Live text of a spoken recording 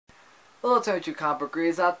Hello to you comic book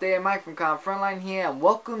readers out there, Mike from Frontline here, and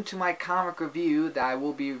welcome to my comic review that I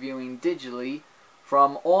will be reviewing digitally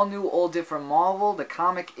from All New, All Different Marvel. The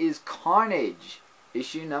comic is Carnage,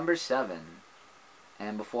 issue number 7.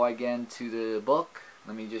 And before I get into the book,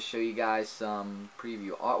 let me just show you guys some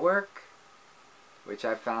preview artwork, which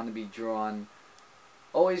I found to be drawn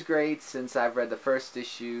always great since I've read the first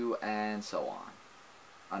issue and so on,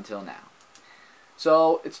 until now.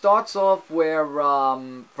 So it starts off where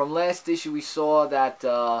from last issue we saw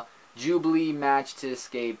that Jubilee managed to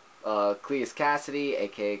escape Cleus Cassidy,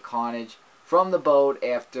 aka Carnage, from the boat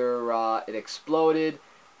after it exploded,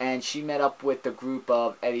 and she met up with the group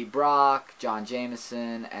of Eddie Brock, John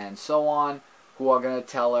Jameson, and so on, who are going to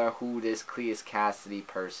tell her who this Cleus Cassidy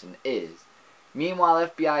person is. Meanwhile,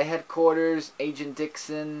 FBI headquarters, Agent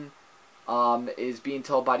Dixon is being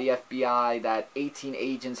told by the FBI that 18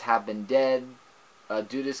 agents have been dead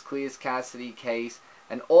due to this Cleus Cassidy case,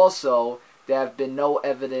 and also there have been no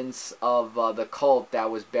evidence of the cult that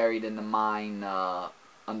was buried in the mine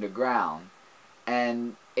underground.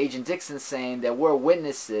 And Agent Dixon saying there were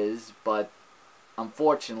witnesses, but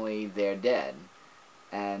unfortunately they're dead.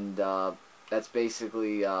 And that's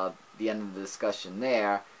basically the end of the discussion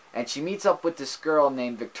there. And she meets up with this girl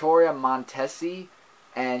named Victoria Montesi,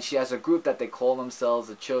 and she has a group that they call themselves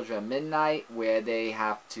the Children of Midnight, where they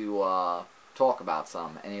have to talk about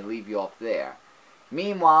some, and they leave you off there.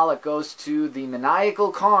 Meanwhile, it goes to the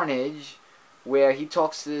maniacal Carnage, where he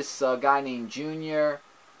talks to this guy named Junior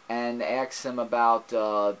and asks him about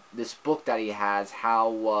this book that he has,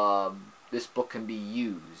 how this book can be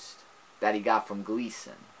used, that he got from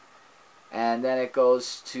Gleason. And then it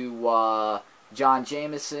goes to John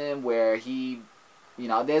Jameson, where he,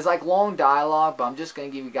 there's like long dialogue, but I'm just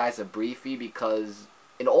going to give you guys a briefie because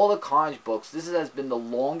in all the Carnage books, this has been the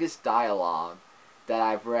longest dialogue that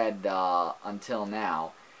I've read until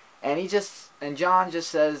now. And John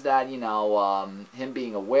just says that, him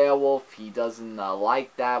being a werewolf, he doesn't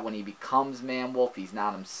like that when he becomes man-wolf, he's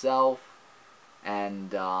not himself.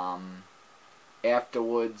 And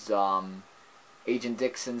afterwards, Agent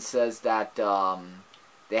Dixon says that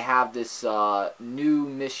they have this new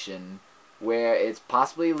mission where it's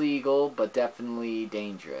possibly legal, but definitely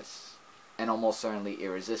dangerous, and almost certainly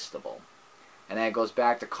irresistible. And then it goes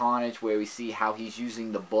back to Carnage, where we see how he's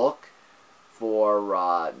using the book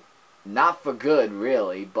for, not for good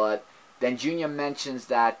really, but then Junior mentions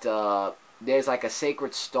that there's like a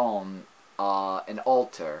sacred stone, an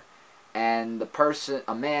altar, and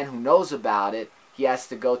a man who knows about it, he has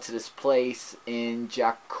to go to this place in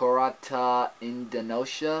Jakarta,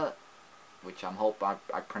 Indonesia, which I hope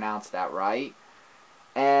I pronounced that right.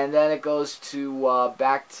 And then it goes to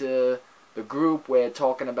back to the group where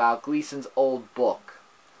talking about Gleason's old book,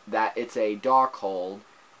 that it's a Darkhold,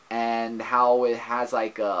 and how it has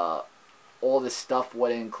like all this stuff,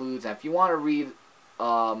 what it includes. And if you want to read,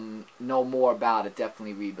 know more about it,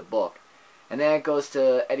 definitely read the book. And then it goes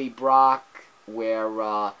to Eddie Brock,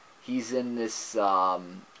 where he's in this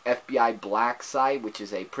FBI black site, which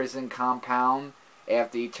is a prison compound,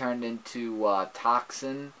 after he turned into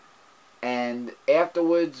Toxin. And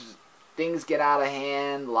afterwards, things get out of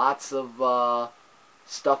hand, lots of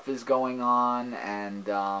stuff is going on, and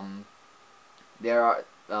there are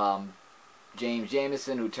James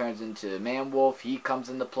Jameson, who turns into Man-Wolf, he comes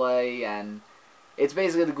into play, and it's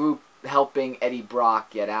basically the group helping Eddie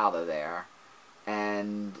Brock get out of there.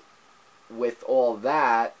 And with all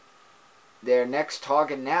that, their next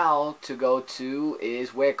target now to go to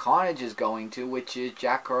is where Carnage is going to, which is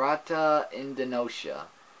Jakarta, Indonesia.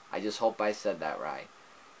 I just hope I said that right.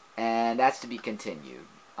 And that's to be continued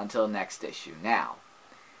until next issue. Now,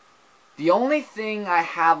 the only thing I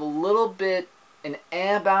have a little bit an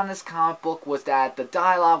about in this comic book was that the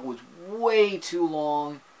dialogue was way too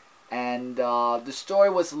long, and the story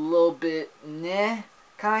was a little bit meh,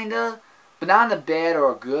 kinda, but not in a bad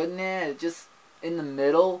or a good meh, just in the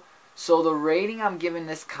middle. So the rating I'm giving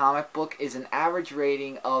this comic book is an average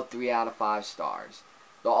rating of 3 out of 5 stars.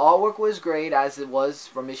 The artwork was great, as it was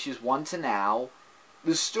from issues 1 to now.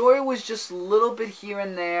 The story was just a little bit here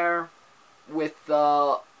and there with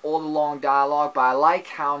all the long dialogue, but I like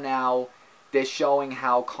how now they're showing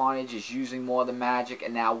how Carnage is using more of the magic,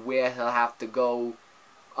 and now where he'll have to go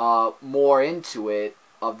more into it,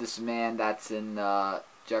 of this man that's in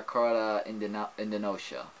Jakarta,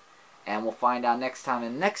 Indonesia. And we'll find out next time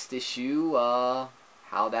in the next issue how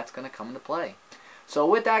that's going to come into play. So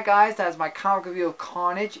with that, guys, that's my comic review of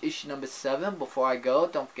Carnage, issue number 7. Before I go,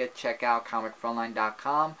 don't forget to check out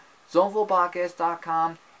comicfrontline.com,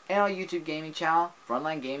 zonefulpodcast.com, and our YouTube gaming channel,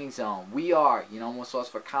 Frontline Gaming Zone. We are your normal source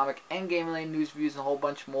for comic and gaming-related news, reviews, and a whole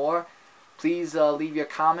bunch more. Please leave your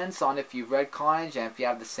comments on if you've read Carnage and if you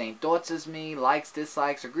have the same thoughts as me, likes,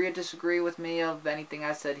 dislikes, agree or disagree with me of anything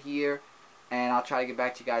I said here. And I'll try to get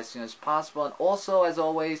back to you guys as soon as possible. And also, as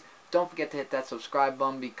always, don't forget to hit that subscribe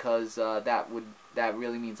button because that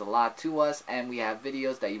really means a lot to us. And we have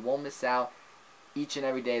videos that you won't miss out each and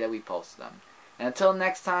every day that we post them. And until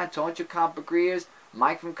next time, to all your comic book readers,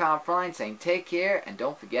 Mike from Frontline saying take care and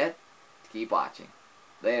don't forget to keep watching.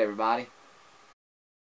 Later, everybody.